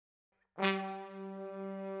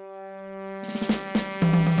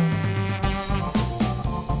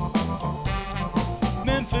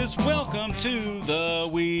Yes, welcome to the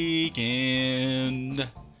weekend.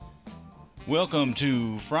 Welcome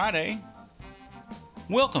to Friday.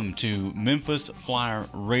 Welcome to Memphis Flyer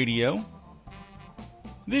Radio.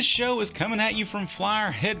 This show is coming at you from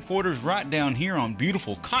Flyer headquarters right down here on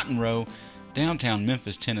beautiful Cotton Row, downtown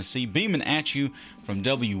Memphis, Tennessee, beaming at you from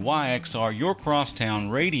WYXR, your crosstown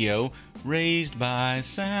radio, raised by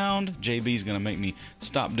sound. JB's going to make me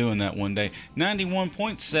stop doing that one day.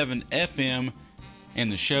 91.7 FM, and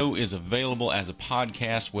the show is available as a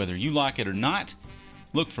podcast, whether you like it or not.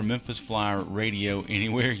 Look for Memphis Flyer Radio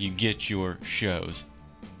anywhere you get your shows.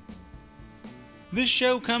 This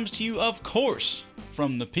show comes to you, of course,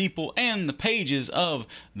 from the people and the pages of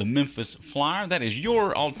the Memphis Flyer. That is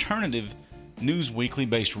your alternative news weekly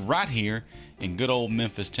based right here in good old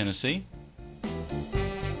Memphis, Tennessee.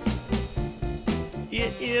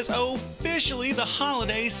 It is officially the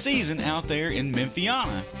holiday season out there in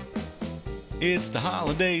Memphiana. It's the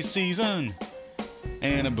holiday season.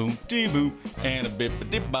 And a boom-de-boop and a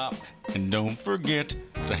bip-a-dip-bop. And don't forget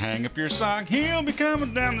to hang up your sock. He'll be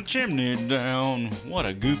coming down the chimney down. What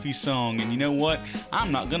a goofy song. And you know what?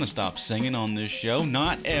 I'm not going to stop singing on this show.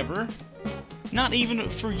 Not ever. Not even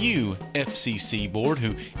for you, FCC board,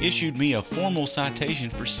 who issued me a formal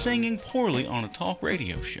citation for singing poorly on a talk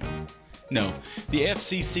radio show. No, the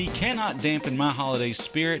FCC cannot dampen my holiday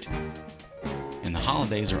spirit. And the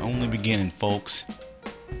holidays are only beginning, folks.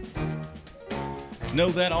 To know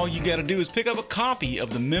that, all you got to do is pick up a copy of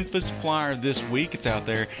the Memphis Flyer this week. It's out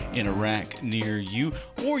there in a rack near you.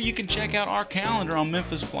 Or you can check out our calendar on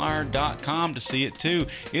memphisflyer.com to see it too.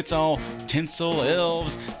 It's all tinsel,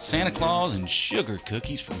 elves, Santa Claus, and sugar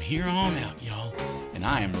cookies from here on out, y'all. And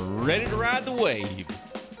I am ready to ride the wave.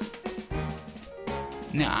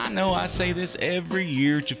 Now, I know I say this every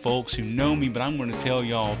year to folks who know me, but I'm going to tell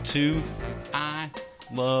y'all too. I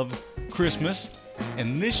love Christmas.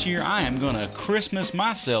 And this year I am going to Christmas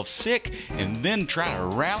myself sick and then try to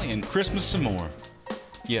rally and Christmas some more.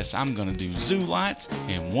 Yes, I'm going to do zoo lights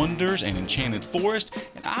and wonders and enchanted forest,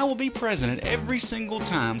 and I will be present every single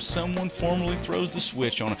time someone formally throws the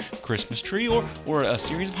switch on a Christmas tree or a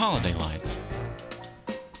series of holiday lights.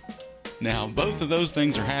 Now, both of those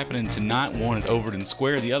things are happening tonight, one at Overton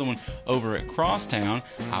Square, the other one over at Crosstown.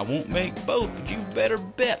 I won't make both, but you better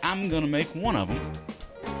bet I'm going to make one of them.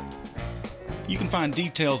 You can find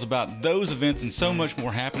details about those events and so much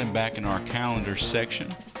more happening back in our calendar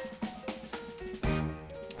section.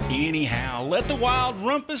 Anyhow, let the wild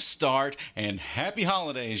rumpus start, and happy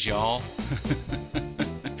holidays, y'all.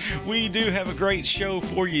 We do have a great show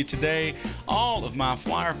for you today. All of my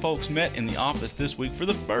Flyer folks met in the office this week for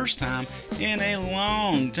the first time in a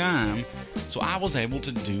long time, so I was able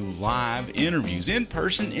to do live interviews,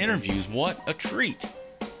 in-person interviews. What a treat.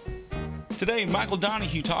 Today, Michael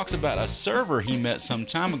Donahue talks about a server he met some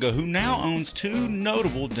time ago who now owns two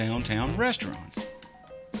notable downtown restaurants.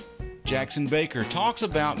 Jackson Baker talks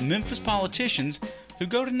about Memphis politicians who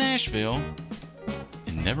go to Nashville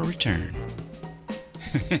and never return.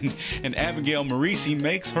 And Abigail Marisi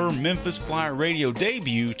makes her Memphis Flyer Radio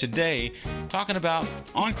debut today, talking about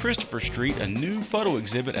On Christopher Street, a new photo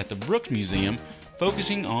exhibit at the Brooks Museum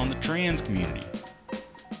focusing on the trans community.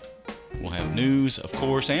 We'll have news, of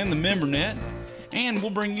course, and the MemberNet, and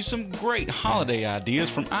we'll bring you some great holiday ideas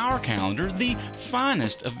from our calendar, the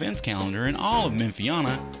finest events calendar in all of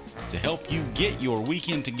Memphiana, to help you get your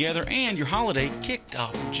weekend together and your holiday kicked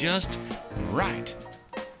off just right.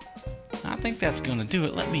 I think that's going to do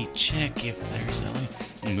it. Let me check if there's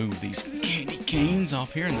move these candy canes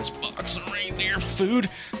off here in this box of reindeer food.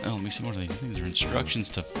 Oh, let me see, what are these? These are instructions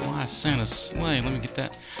to fly Santa's sleigh. Let me get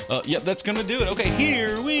that. Yep, that's going to do it. Okay,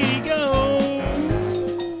 here we go.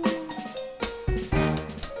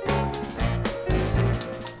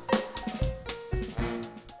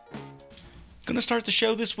 Going to start the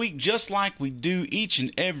show this week just like we do each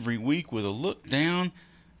and every week with a look down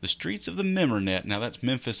the streets of the MemberNet. Now, that's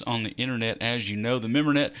Memphis on the internet, as you know. The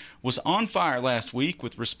MemberNet was on fire last week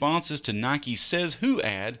with responses to Nike's Says Who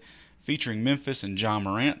ad featuring Memphis and John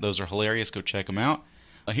Morant. Those are hilarious. Go check them out.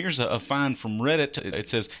 Here's a find from Reddit. It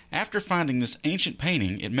says, after finding this ancient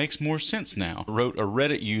painting, it makes more sense now, wrote a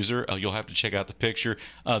Reddit user. You'll have to check out the picture.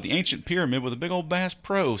 The ancient pyramid with a big old Bass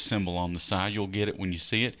Pro symbol on the side. You'll get it when you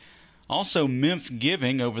see it. Also, Memph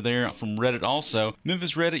Giving over there from Reddit also.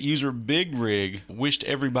 Memphis Reddit user Big Rig wished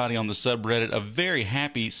everybody on the subreddit a very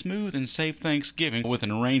happy, smooth, and safe Thanksgiving with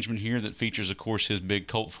an arrangement here that features, of course, his big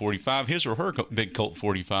Colt 45, his or her big Colt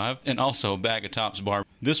 45, and also a bag of Tops bar.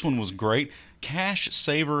 This one was great. Cash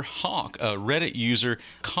Saver Hawk, a Reddit user,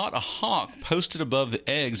 caught a hawk posted above the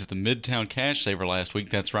eggs at the Midtown Cash Saver last week.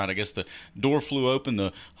 That's right. I guess the door flew open,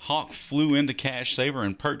 the hawk flew into Cash Saver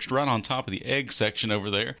and perched right on top of the egg section over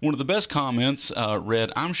there. One of the best comments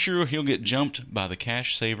read, "I'm sure he'll get jumped by the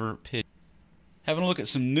Cash Saver pigeon." Having a look at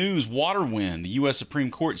some news, Waterwind. The U.S. Supreme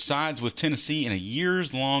Court sides with Tennessee in a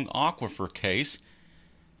years-long aquifer case.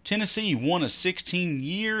 Tennessee won a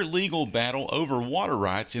 16-year legal battle over water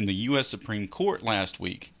rights in the U.S. Supreme Court last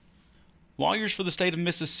week. Lawyers for the state of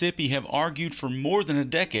Mississippi have argued for more than a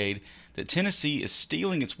decade that Tennessee is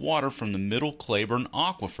stealing its water from the Middle Claiborne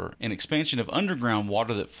Aquifer, an expansion of underground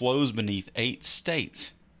water that flows beneath 8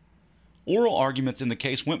 states. Oral arguments in the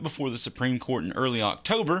case went before the Supreme Court in early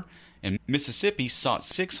October, and Mississippi sought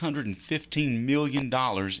 $615 million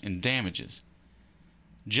in damages.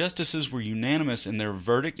 Justices were unanimous in their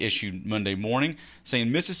verdict issued Monday morning,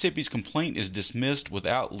 saying Mississippi's complaint is dismissed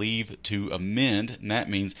without leave to amend, and that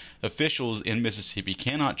means officials in Mississippi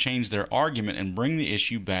cannot change their argument and bring the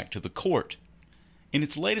issue back to the court. In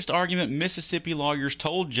its latest argument, Mississippi lawyers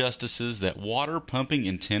told justices that water pumping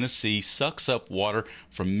in Tennessee sucks up water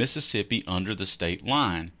from Mississippi under the state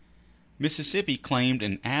line. Mississippi claimed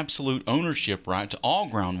an absolute ownership right to all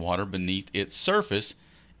groundwater beneath its surface,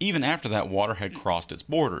 even after that water had crossed its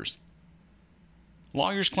borders.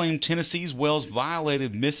 Lawyers claim Tennessee's wells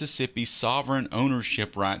violated Mississippi's sovereign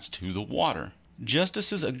ownership rights to the water.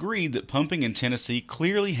 Justices agreed that pumping in Tennessee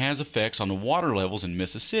clearly has effects on the water levels in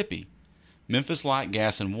Mississippi. Memphis Light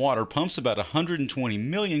Gas and Water pumps about 120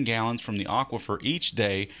 million gallons from the aquifer each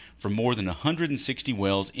day from more than 160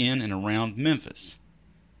 wells in and around Memphis.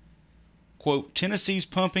 Quote, Tennessee's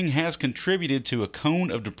pumping has contributed to a cone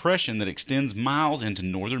of depression that extends miles into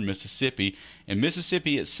northern Mississippi, and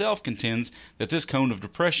Mississippi itself contends that this cone of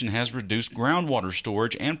depression has reduced groundwater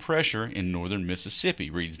storage and pressure in northern Mississippi,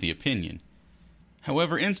 reads the opinion.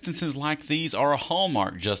 However, instances like these are a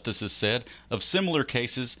hallmark, justices said, of similar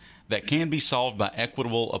cases that can be solved by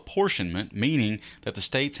equitable apportionment, meaning that the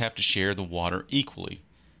states have to share the water equally.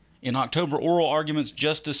 In October oral arguments,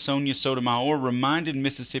 Justice Sonia Sotomayor reminded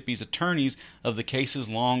Mississippi's attorneys of the case's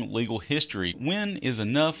long legal history. When is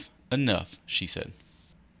enough enough, she said.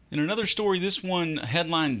 In another story, this one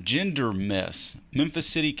headlined Gender Mess. Memphis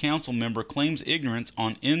City Council member claims ignorance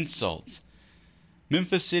on insults.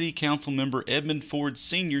 Memphis City Council member Edmund Ford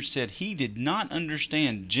Sr. said he did not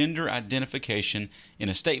understand gender identification in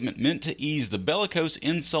a statement meant to ease the bellicose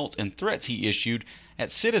insults and threats he issued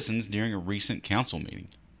at citizens during a recent council meeting.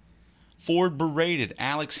 Ford berated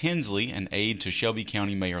Alex Hensley, an aide to Shelby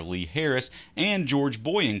County Mayor Lee Harris, and George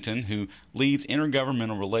Boyington, who leads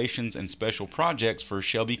intergovernmental relations and special projects for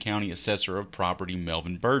Shelby County Assessor of Property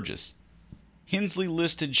Melvin Burgess. Hensley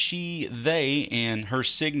listed she, they, and her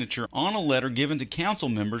signature on a letter given to council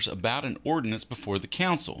members about an ordinance before the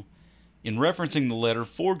council. In referencing the letter,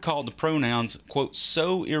 Ford called the pronouns, quote,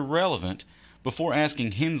 so irrelevant, before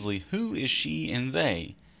asking Hensley, who is she and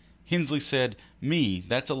they? Hensley said, me,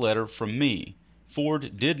 that's a letter from me.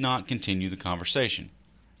 Ford did not continue the conversation.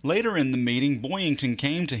 Later in the meeting, Boyington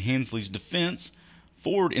came to Hensley's defense.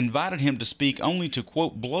 Ford invited him to speak only to,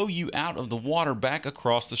 quote, blow you out of the water back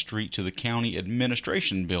across the street to the county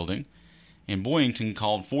administration building, and Boyington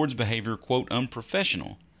called Ford's behavior, quote,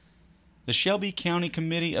 unprofessional. The Shelby County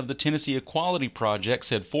Committee of the Tennessee Equality Project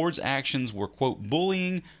said Ford's actions were, quote,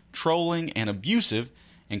 bullying, trolling, and abusive,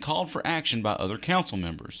 and called for action by other council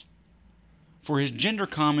members. For his gender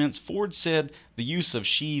comments, Ford said the use of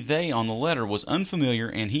she, they on the letter was unfamiliar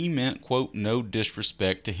and he meant, quote, no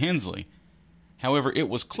disrespect to Hensley. However, it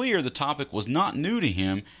was clear the topic was not new to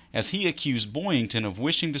him, as he accused Boyington of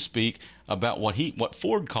wishing to speak about what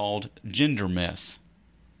Ford called gender mess.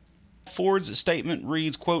 Ford's statement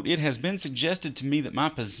reads, quote, it has been suggested to me that my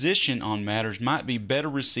position on matters might be better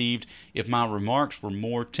received if my remarks were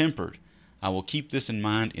more tempered. I will keep this in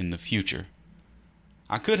mind in the future.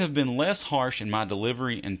 I could have been less harsh in my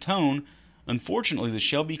delivery and tone. Unfortunately, the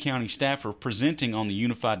Shelby County staffer presenting on the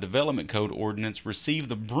Unified Development Code ordinance received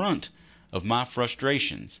the brunt of my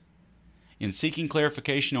frustrations. In seeking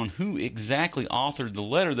clarification on who exactly authored the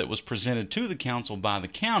letter that was presented to the council by the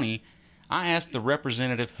county, I asked the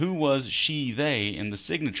representative who was she, they in the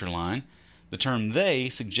signature line. The term they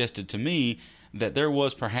suggested to me that there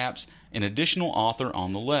was perhaps an additional author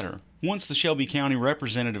on the letter. Once the Shelby County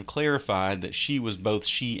representative clarified that she was both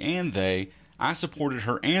she and they, I supported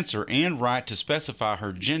her answer and right to specify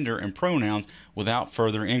her gender and pronouns without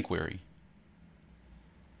further inquiry.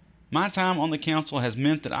 My time on the council has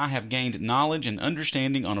meant that I have gained knowledge and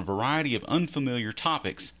understanding on a variety of unfamiliar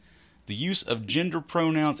topics. The use of gender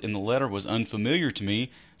pronouns in the letter was unfamiliar to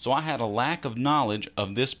me, so I had a lack of knowledge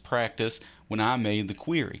of this practice when I made the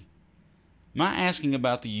query. My asking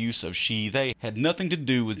about the use of she, they had nothing to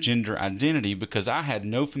do with gender identity because I had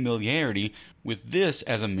no familiarity with this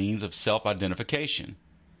as a means of self-identification.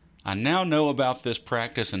 I now know about this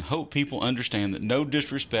practice and hope people understand that no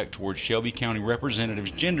disrespect towards Shelby County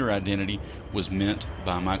Representative's gender identity was meant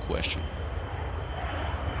by my question.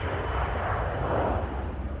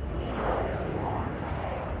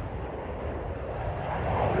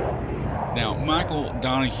 Now, Michael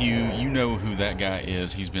Donahue, you know who that guy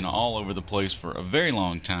is. He's been all over the place for a very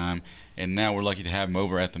long time, and now we're lucky to have him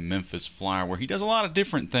over at the Memphis Flyer, where he does a lot of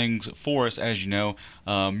different things for us, as you know.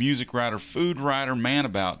 Music writer, food writer, man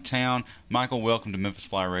about town. Michael, welcome to Memphis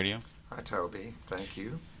Flyer Radio. Hi, Toby. Thank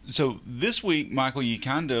you. So this week, Michael, you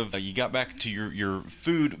you got back to your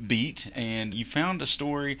food beat, and you found a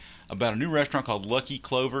story about a new restaurant called Lucky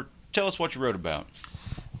Clover. Tell us what you wrote about.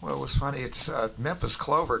 Well, it was funny. It's Memphis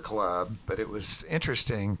Clover Club, but it was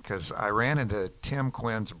interesting because I ran into Tim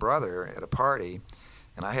Quinn's brother at a party,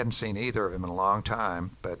 and I hadn't seen either of them in a long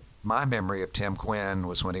time, but my memory of Tim Quinn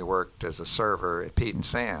was when he worked as a server at Pete and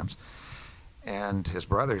Sam's. And his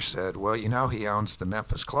brother said, well, you know, he owns the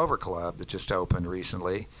Memphis Clover Club that just opened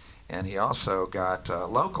recently, and he also got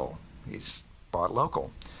Local. He's bought Local.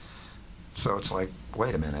 So it's like,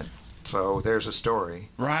 wait a minute. So there's a story.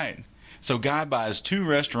 Right. So Guy buys 2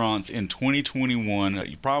 restaurants in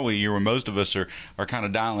 2021, probably a year when most of us are kind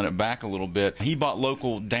of dialing it back a little bit. He bought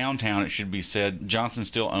Local downtown, it should be said. Johnson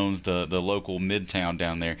still owns the Local midtown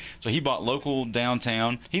down there. So he bought Local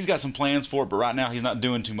downtown. He's got some plans for it, but right now he's not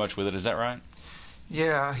doing too much with it. Is that right?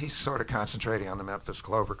 Yeah, he's sort of concentrating on the Memphis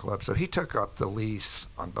Clover Club. So he took up the lease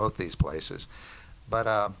on both these places.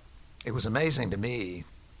 But it was amazing to me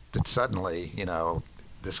that suddenly, you know,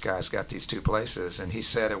 this guy's got these 2 places, and he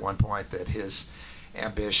said at one point that his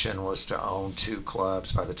ambition was to own 2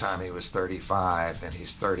 clubs by the time he was 35, and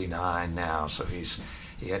he's 39 now, so he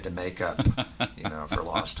had to make up, you know, for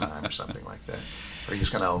lost time or something like that. Or he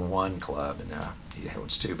was going to own 1 club, and now he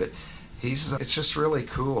owns 2. But it's just really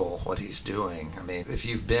cool what he's doing. I mean, if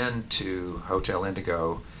you've been to Hotel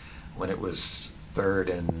Indigo when it was Third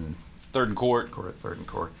and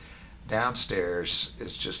Court. Downstairs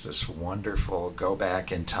is just this wonderful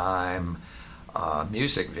go-back-in-time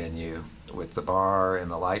music venue with the bar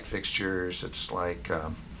and the light fixtures. It's like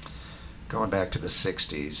going back to the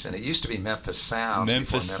 60s. And it used to be Memphis Sounds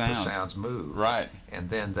before Memphis Sounds moved. Right. And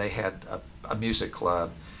then they had a music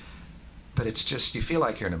club. But it's just, you feel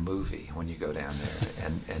like you're in a movie when you go down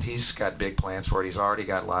there. And he's got big plans for it. He's already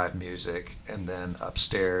got live music. And then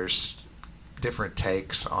upstairs, different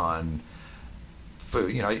takes on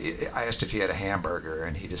food. You know, I asked if he had a hamburger,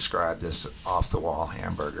 and he described this off-the-wall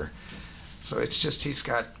hamburger. So it's just, he's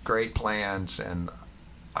got great plans, and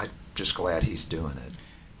I'm just glad he's doing it.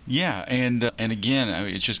 Yeah, and again, I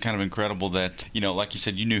mean, it's just kind of incredible that, you know, like you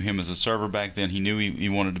said, you knew him as a server back then. He knew he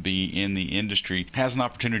wanted to be in the industry. Has an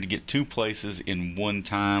opportunity to get 2 places in one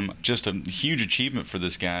time. Just a huge achievement for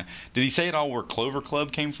this guy. Did he say at all where Clover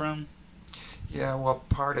Club came from? Yeah, well,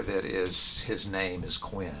 part of it is his name is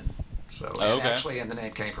Quinn. So okay. And the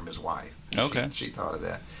name came from his wife. Okay. She thought of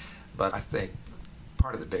that. But I think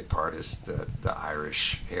part of the big part is the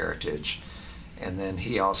Irish heritage. And then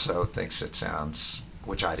he also thinks it sounds,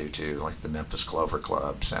 which I do too, like the Memphis Clover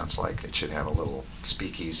Club sounds like it should have a little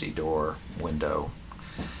speakeasy door window.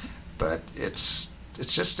 But it's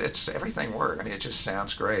everything worked. I mean, it just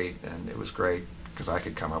sounds great, and it was great because I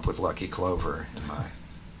could come up with Lucky Clover in my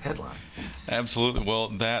headline. Absolutely. Well,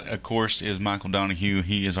 that, of course, is Michael Donahue.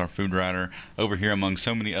 He is our food writer over here, among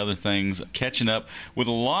so many other things, catching up with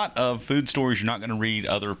a lot of food stories you're not going to read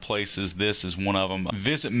other places. This is one of them.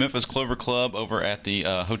 Visit Memphis Clover Club over at the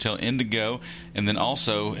Hotel Indigo, and then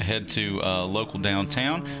also head to Local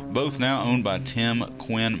downtown, both now owned by Tim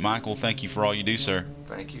Quinn. Michael, thank you for all you do, sir.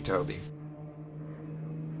 Thank you, Toby.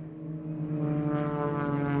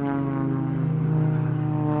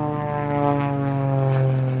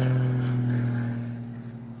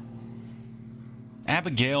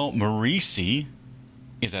 Abigail Marisi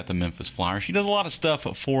is at the Memphis Flyer. She does a lot of stuff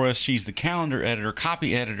for us. She's the calendar editor,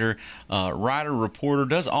 copy editor, writer, reporter,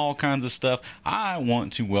 does all kinds of stuff. I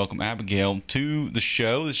want to welcome Abigail to the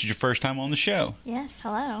show. This is your first time on the show. Yes,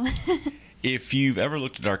 hello. If you've ever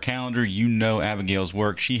looked at our calendar, you know Abigail's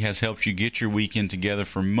work. She has helped you get your weekend together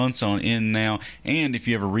for months on end now. And if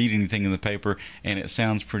you ever read anything in the paper and it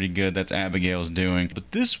sounds pretty good, that's Abigail's doing. But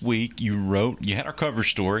this week you had our cover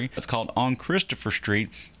story. It's called On Christopher Street.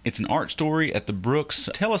 It's an art story at the Brooks.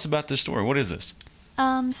 Tell us about this story. What is this?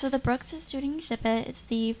 So the Brooks is doing an exhibit. It's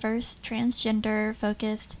the first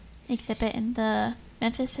transgender-focused exhibit in the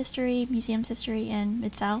Memphis history, museum's history, and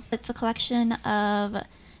Mid-South. It's a collection of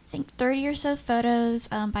think 30 or so photos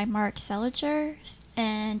by Mark Seliger,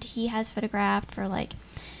 and he has photographed for like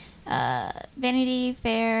Vanity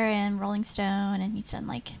Fair and Rolling Stone, and he's done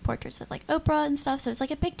like portraits of like Oprah and stuff, so it's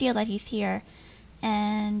like a big deal that he's here,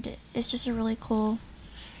 and it's just a really cool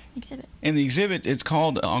exhibit. And the exhibit, it's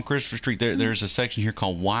called on Christopher Street. There's a section here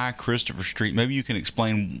called Why Christopher Street. Maybe you can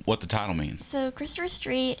explain what the title means. So Christopher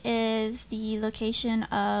Street is the location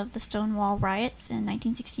of the Stonewall riots in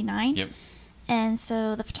 1969. Yep. And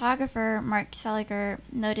so the photographer, Mark Seliger,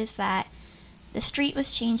 noticed that the street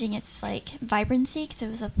was changing its like vibrancy, because it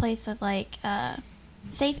was a place of like a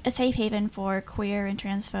safe haven for queer and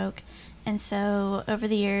trans folk. And so over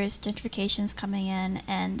the years, gentrification's coming in,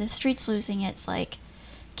 and the street's losing its like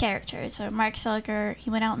character. So Mark Seliger, he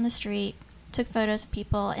went out in the street, took photos of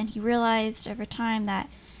people, and he realized over time that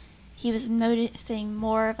he was noticing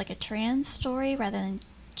more of like a trans story rather than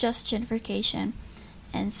just gentrification.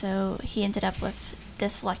 And so he ended up with the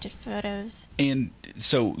selected photos. And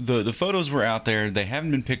so the photos were out there. They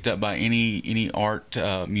haven't been picked up by any art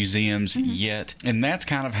museums yet. And that's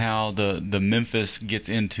kind of how the Memphis gets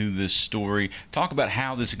into this story. Talk about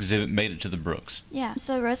how this exhibit made it to the Brooks. Yeah,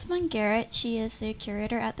 so Rosamund Garrett, she is the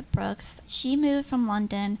curator at the Brooks. She moved from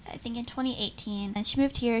London, I think in 2018. And she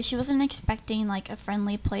moved here. She wasn't expecting like a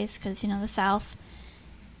friendly place, because, you know, the South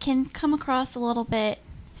can come across a little bit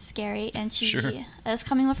scary, and she was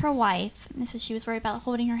coming with her wife, and so she was worried about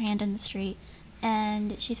holding her hand in the street,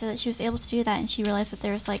 and she said that she was able to do that, and she realized that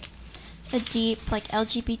there was like a deep like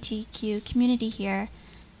LGBTQ community here.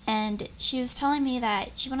 And she was telling me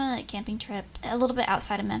that she went on a camping trip a little bit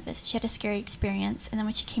outside of Memphis. She had a scary experience, and then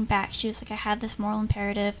when she came back, she was like, I had this moral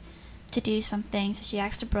imperative to do something. So she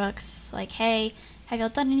asked the Brooks, like, hey, have y'all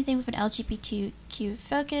done anything with an LGBTQ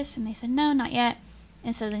focus? And they said, no, not yet.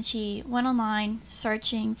 And so then she went online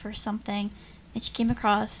searching for something, and she came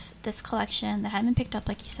across this collection that hadn't been picked up,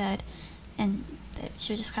 like you said, and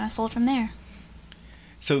she was just kind of sold from there.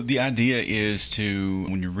 So the idea is to,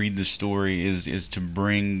 when you read the story, is to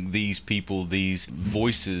bring these people, these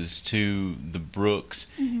voices to the Brooks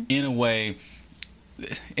in a way.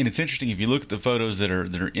 And it's interesting, if you look at the photos that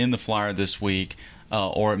are in the flyer this week,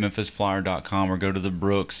 or at memphisflyer.com, or go to the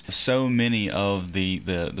Brooks, so many of the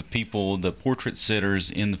people, the portrait sitters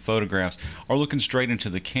in the photographs, are looking straight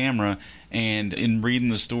into the camera. And in reading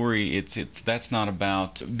the story, that's not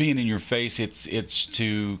about being in your face. It's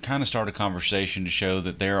to kind of start a conversation to show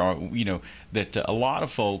that there are, that a lot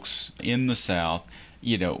of folks in the South,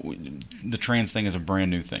 the trans thing is a brand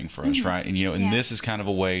new thing for us, right? And and this is kind of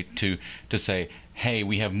a way to say, hey,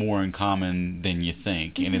 we have more in common than you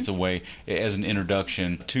think. And it's a way, as an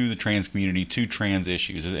introduction to the trans community, to trans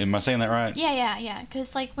issues. Am I saying that right? Yeah.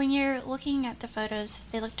 Because like when you're looking at the photos,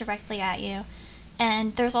 they look directly at you.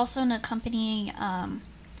 And there's also an accompanying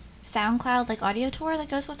SoundCloud like audio tour that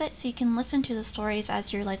goes with it, so you can listen to the stories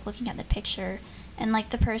as you're like looking at the picture, and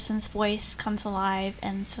like the person's voice comes alive,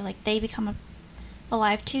 and so like they become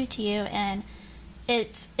alive too to you. And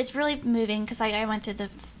it's really moving, because I went through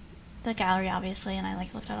the gallery obviously, and I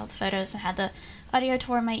like looked at all the photos and had the audio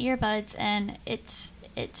tour in my earbuds, and it's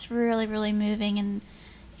really, really moving, and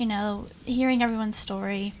hearing everyone's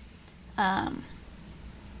story.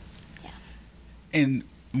 And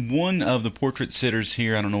one of the portrait sitters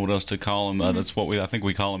here, I don't know what else to call him. That's what I think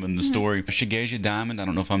we call him in the story. Shigeja Diamond. I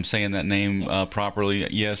don't know if I'm saying that name properly.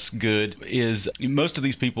 Yes, good. Most of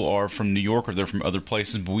these people are from New York, or they're from other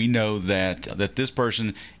places, but we know that this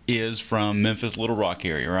person is from Memphis, Little Rock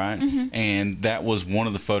area, right? And that was one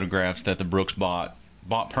of the photographs that the Brooks bought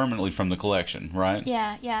permanently from the collection, right?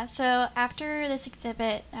 Yeah. So after this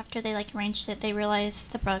exhibit, after they like arranged it, they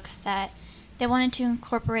realized, the Brooks, that they wanted to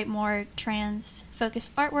incorporate more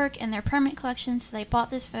trans-focused artwork in their permanent collection, so they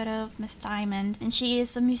bought this photo of Miss Diamond, and she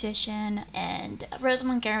is a musician. And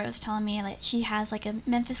Rosamund Garrett was telling me like she has like a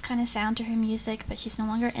Memphis kind of sound to her music, but she's no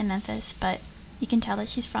longer in Memphis, but you can tell that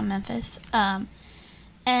she's from Memphis.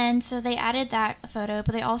 And so they added that photo,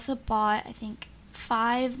 but they also bought, I think,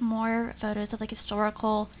 5 more photos of like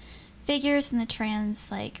historical figures in the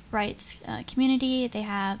trans like rights community. They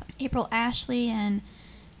have April Ashley and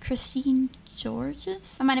Christine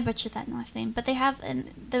Georges. I might have butchered that last name, but they have,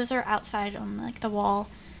 and those are outside on like the wall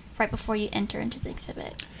right before you enter into the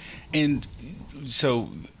exhibit. And so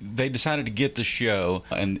they decided to get the show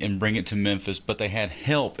and bring it to Memphis, but they had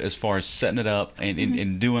help as far as setting it up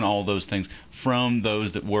and doing all those things from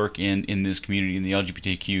those that work in this community, in the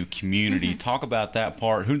LGBTQ community. Talk about that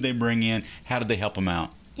part. Who did they bring in? How did they help them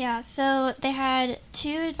out? Yeah, so they had 2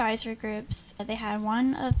 advisory groups. They had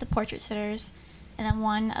one of the portrait sitters, and then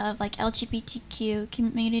one of like LGBTQ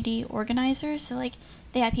community organizers. So like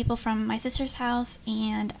they had people from My Sister's House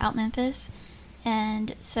and Out Memphis,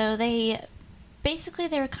 And so they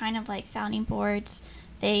were kind of like sounding boards.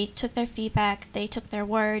 They took their feedback, they took their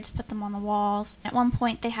words, put them on the walls. At one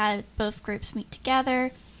point, they had both groups meet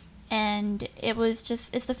together, and it's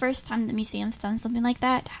the first time the museum's done something like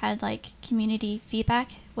that, had like community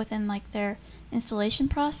feedback within like their installation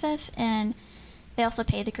process, and they also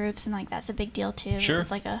pay the groups, and like that's a big deal too. Sure.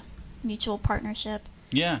 It's like a mutual partnership.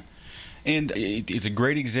 Yeah. And it's a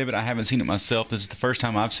great exhibit. I haven't seen it myself. This is the first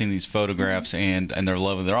time I've seen these photographs, and they're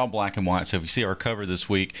lovely. They're all black and white. So if you see our cover this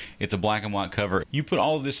week, it's a black and white cover. You put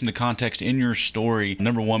all of this into context in your story.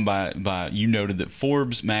 Number one, by you noted that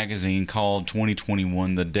Forbes magazine called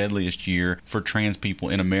 2021 the deadliest year for trans people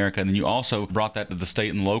in America. And then you also brought that to the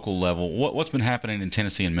state and local level. What's been happening in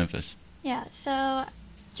Tennessee and Memphis? Yeah, so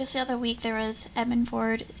just the other week there was Edmund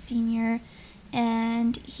Ford Sr.,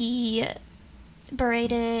 and he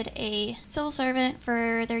berated a civil servant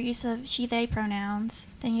for their use of she/they pronouns.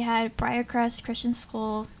 Then you had Briarcrest Christian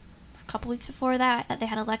School a couple weeks before that. They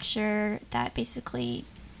had a lecture that basically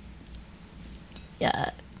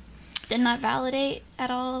did not validate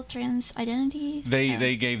at all trans identities.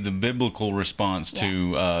 They gave the biblical response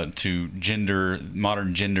to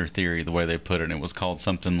modern gender theory, the way they put it. And it was called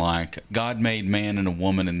something like God made man and a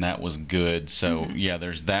woman, and that was good. So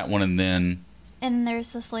there's that one, and then. And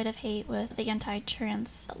there's the slate of hate with the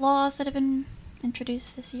anti-trans laws that have been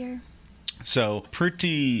introduced this year. So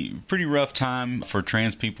pretty rough time for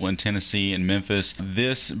trans people in Tennessee and Memphis.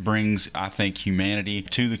 This brings, I think, humanity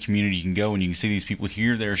to the community. You can go and you can see these people,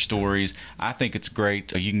 hear their stories. I think it's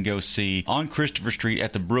great. You can go see on Christopher Street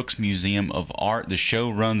at the Brooks Museum of Art. The show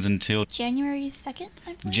runs until January 2nd,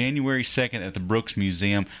 I believe. January 2nd at the Brooks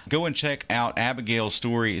Museum. Go and check out Abigail's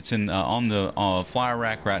story. It's on the flyer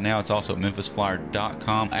rack right now. It's also at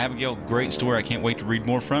memphisflyer.com. Abigail, great story. I can't wait to read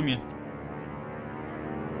more from you.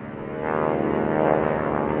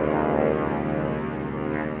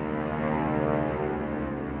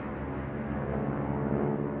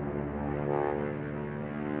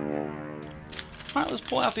 All right, let's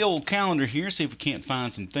pull out the old calendar here, see if we can't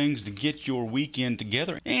find some things to get your weekend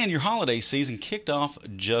together and your holiday season kicked off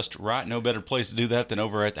just right. No better place to do that than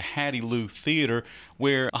over at the Hattie Lou Theater,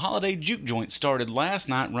 where a holiday juke joint started last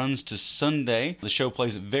night, runs to Sunday. The show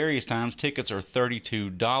plays at various times. Tickets are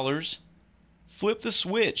 $32. Flip the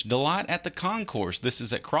switch. Delight at the Concourse. This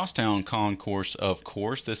is at Crosstown Concourse, of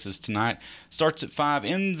course. This is tonight. Starts at 5,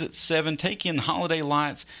 ends at 7. Take in holiday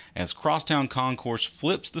lights as Crosstown Concourse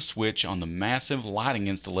flips the switch on the massive lighting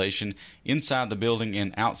installation inside the building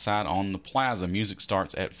and outside on the plaza. Music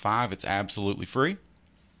starts at 5. It's absolutely free.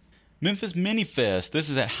 Memphis Mini Fest. This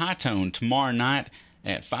is at High Tone tomorrow night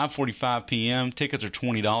at 5:45 p.m. Tickets are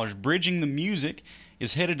 $20. Bridging the Music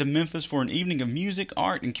is headed to Memphis for an evening of music,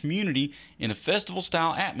 art, and community in a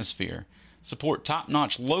festival-style atmosphere. Support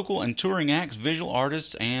top-notch local and touring acts, visual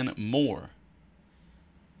artists, and more.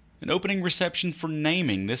 An opening reception for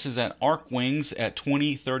Naming. This is at Arc Wings at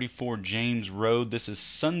 2034 James Road. This is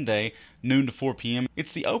Sunday, noon to 4 p.m.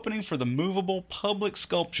 It's the opening for the movable public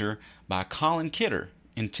sculpture by Colin Kidder,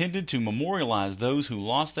 intended to memorialize those who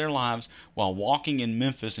lost their lives while walking in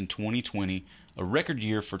Memphis in 2020, a record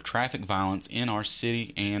year for traffic violence in our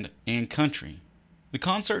city and country. The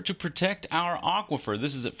concert to protect our aquifer.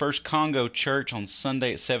 This is at First Congo Church on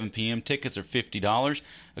Sunday at 7 p.m. Tickets are $50.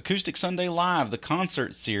 Acoustic Sunday Live, the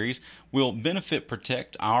concert series, will benefit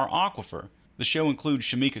Protect Our Aquifer. The show includes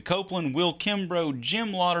Shamika Copeland, Will Kimbrough,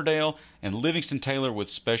 Jim Lauderdale, and Livingston Taylor with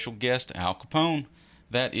special guest Al Capone.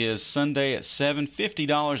 That is Sunday at 7,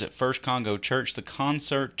 $50 at First Congo Church, the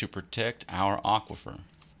concert to protect our aquifer.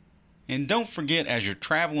 And don't forget, as you're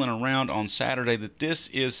traveling around on Saturday, that this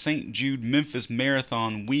is St. Jude Memphis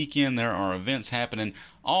Marathon weekend. There are events happening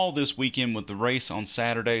all this weekend with the race on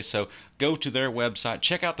Saturday, so go to their website,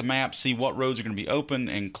 check out the map, see what roads are going to be open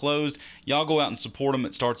and closed. Y'all go out and support them.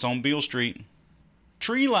 It starts on Beale Street.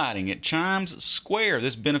 Tree lighting at Chimes Square.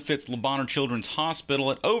 This benefits Le Bonheur Children's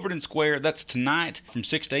Hospital at Overton Square. That's tonight from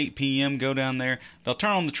 6 to 8 p.m. Go down there. They'll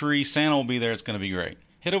turn on the tree. Santa will be there. It's going to be great.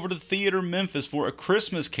 Head over to Theater Memphis for A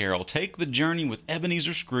Christmas Carol. Take the journey with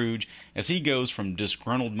Ebenezer Scrooge as he goes from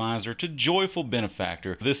disgruntled miser to joyful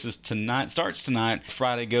benefactor. This is tonight. Starts tonight.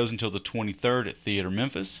 Friday goes until the 23rd at Theater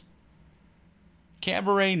Memphis.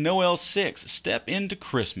 Cabaret Noel 6, Step into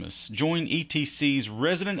Christmas. Join ETC's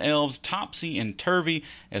resident elves Topsy and Turvy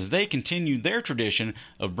as they continue their tradition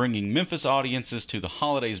of bringing Memphis audiences to the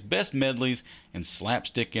holiday's best medleys and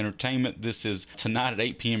slapstick entertainment. This is tonight at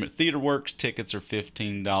 8 p.m. at TheaterWorks. Tickets are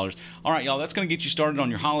 $15. All right, y'all, that's going to get you started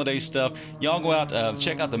on your holiday stuff. Y'all go out,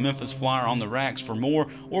 check out the Memphis Flyer on the racks for more,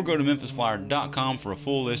 or go to memphisflyer.com for a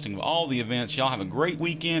full listing of all the events. Y'all have a great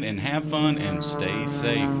weekend and have fun and stay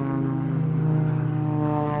safe.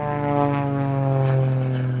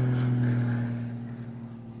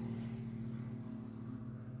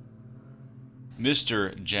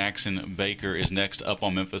 Mr. Jackson Baker is next up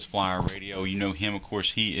on Memphis Flyer Radio. You know him, of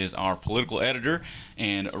course. He is our political editor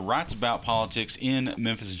and writes about politics in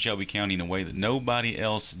Memphis and Shelby County in a way that nobody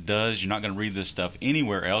else does. You're not going to read this stuff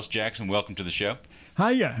anywhere else. Jackson, welcome to the show.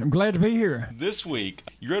 Hiya, I'm glad to be here. This week,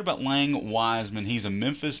 you wrote about Lang Wiseman. He's a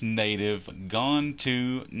Memphis native, gone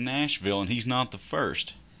to Nashville, and he's not the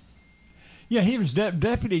first. Yeah, he was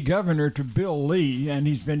deputy governor to Bill Lee, and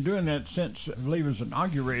he's been doing that since Lee was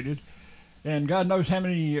inaugurated. And God knows how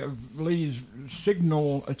many of Lee's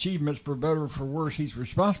signal achievements, for better or for worse, he's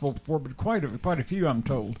responsible for, but quite a few, I'm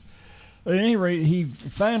told. At any rate, he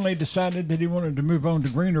finally decided that he wanted to move on to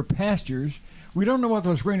greener pastures. We don't know what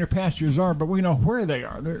those greener pastures are, but we know where they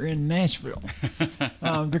are. They're in Nashville.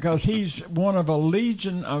 Because he's one of a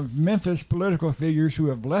legion of Memphis political figures who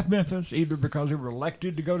have left Memphis, either because they were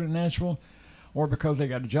elected to go to Nashville or because they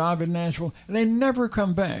got a job in Nashville, and they never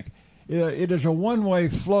come back. It is a one-way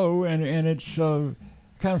flow, and it's kind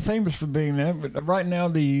of famous for being that. But right now,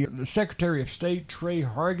 the Secretary of State, Trey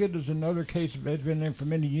Hargett, is another case that's been there for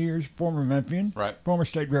many years, former Memphian, right. Former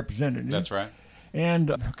state representative. That's right.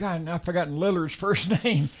 And, God, I've forgotten Lillard's first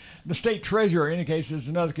name. The state treasurer, in any case, is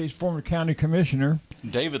another case, former county commissioner.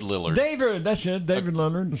 David Lillard. David, that's it, David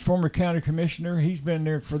Lillard is former county commissioner. He's been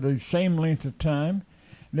there for the same length of time.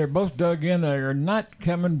 They're both dug in. They are not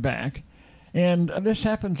coming back. And this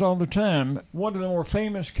happens all the time. One of the more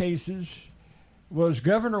famous cases was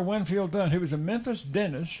Governor Winfield Dunn, who was a Memphis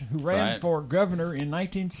dentist who ran for governor in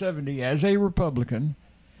 1970 as a Republican.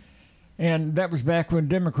 And that was back when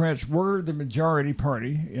Democrats were the majority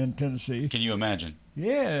party in Tennessee. Can you imagine?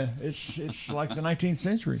 Yeah, it's like the 19th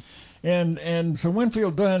century. And so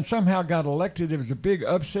Winfield Dunn somehow got elected. It was a big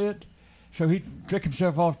upset. So he took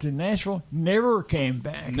himself off to Nashville, never came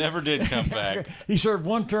back. Never did come back. He served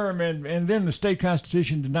one term, and then the state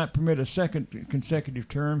constitution did not permit a second consecutive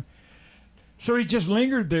term. So he just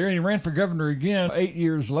lingered there, and he ran for governor again 8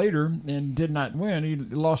 years later and did not win. He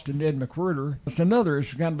lost to Ned McWhirter.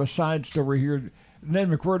 It's kind of a side story here. Ned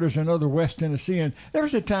McWhirter is another West Tennessean. There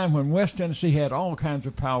was a time when West Tennessee had all kinds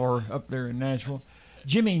of power up there in Nashville.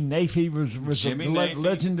 Jimmy Nafee was a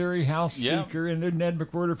legendary House Speaker, and then Ned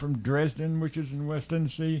McWhirter from Dresden, which is in West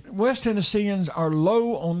Tennessee. West Tennesseans are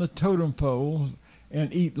low on the totem pole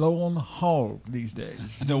and eat low on the hog these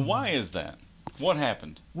days. So why is that? What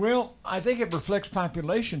happened? Well, I think it reflects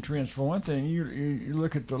population trends, for one thing. You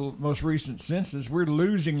look at the most recent census, we're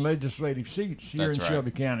losing legislative seats here in Shelby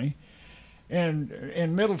County. And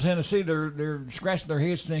in Middle Tennessee, they're scratching their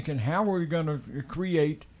heads thinking, how are we going to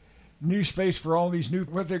create new space for all these new?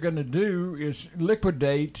 What they're going to do is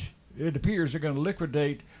liquidate, it appears they're going to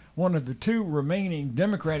liquidate one of the two remaining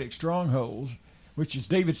Democratic strongholds, which is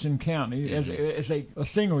Davidson County, as a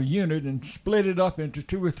single unit, and split it up into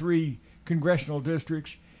 2 or 3 congressional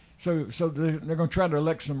districts. So they're going to try to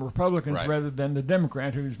elect some Republicans rather than the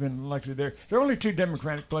Democrat who's been elected there. There are only 2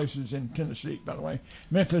 Democratic places in Tennessee, by the way,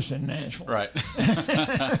 Memphis and Nashville. Right.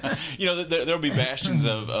 There'll be bastions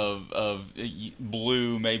of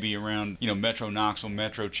blue maybe around, Metro Knoxville,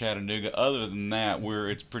 Metro Chattanooga. Other than that, where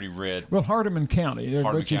it's pretty red. Well, Hardeman County,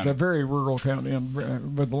 which is a very rural county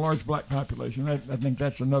with a large black population. I think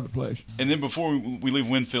that's another place. And then before we leave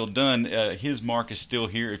Winfield Dunn, his mark is still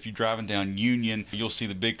here. If you're driving down Union, you'll see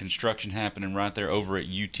the big construction happening right there over at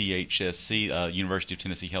UTHSC, University of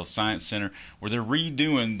Tennessee Health Science Center, where they're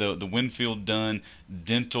redoing the Winfield Dunn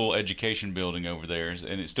Dental Education Building over there,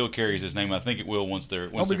 and it still carries his name. I think it will once they're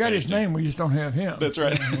we got his name. We just don't have him. That's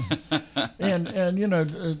right. and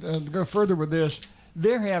to go further with this,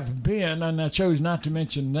 there have been, and I chose not to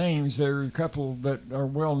mention names, there are a couple that are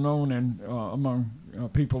well known among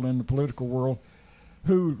people in the political world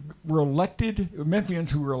who were elected, Memphians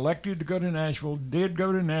who were elected to go to Nashville, did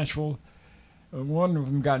go to Nashville. One of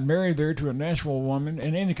them got married there to a Nashville woman.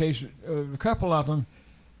 In any case, a couple of them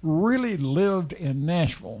really lived in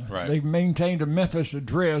Nashville. Right. They maintained a Memphis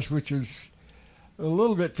address, which is a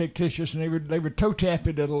little bit fictitious, and they would toe tap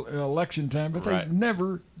it at election time, but they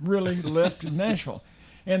never really left Nashville.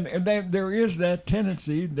 And there is that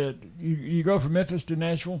tendency that you go from Memphis to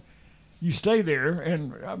Nashville, you stay there,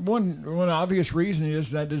 and one obvious reason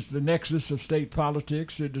is that is the nexus of state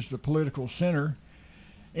politics. It is the political center,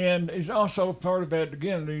 and it's also part of that.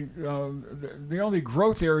 Again, the only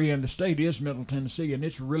growth area in the state is Middle Tennessee, and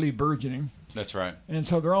it's really burgeoning. That's right. And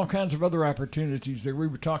so there are all kinds of other opportunities that we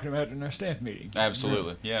were talking about in our staff meeting.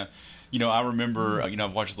 Absolutely, yeah. You know, I remember,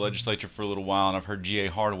 I've watched the legislature for a little while, and I've heard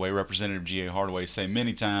G.A. Hardaway, Representative G.A. Hardaway, say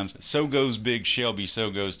many times, so goes Big Shelby,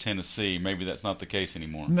 so goes Tennessee. Maybe that's not the case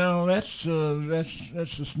anymore. No, that's the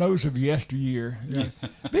snows of yesteryear. Yeah.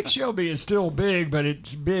 Big Shelby is still big, but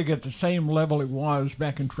it's big at the same level it was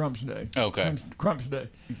back in Trump's day. Okay. Crump's day.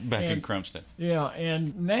 Back in Crump's day. Yeah,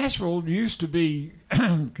 and Nashville used to be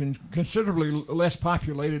considerably less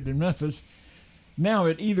populated than Memphis. Now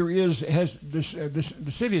it either has the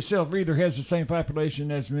city itself either has the same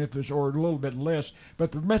population as Memphis or a little bit less,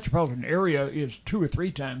 but the metropolitan area is 2 or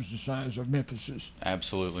 3 times the size of Memphis's.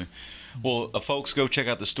 Absolutely. Well, folks, go check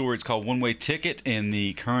out the story. It's called One Way Ticket in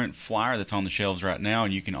the current flyer that's on the shelves right now,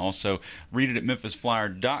 and you can also read it at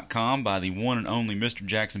memphisflyer.com by the one and only Mr.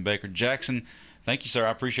 Jackson Baker. Jackson, thank you, sir.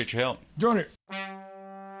 I appreciate your help. Join it.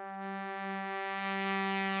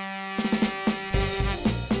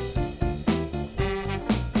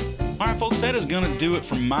 All right, folks, that is going to do it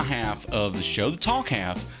from my half of the show, the talk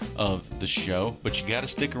half of the show. But you got to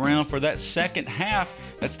stick around for that second half.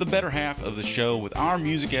 That's the better half of the show with our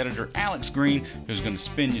music editor, Alex Green, who's going to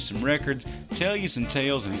spin you some records, tell you some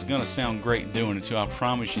tales, and he's going to sound great doing it, too. I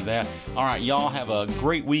promise you that. All right, y'all have a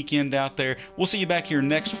great weekend out there. We'll see you back here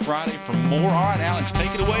next Friday for more. All right, Alex,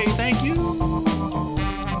 take it away. Thank you.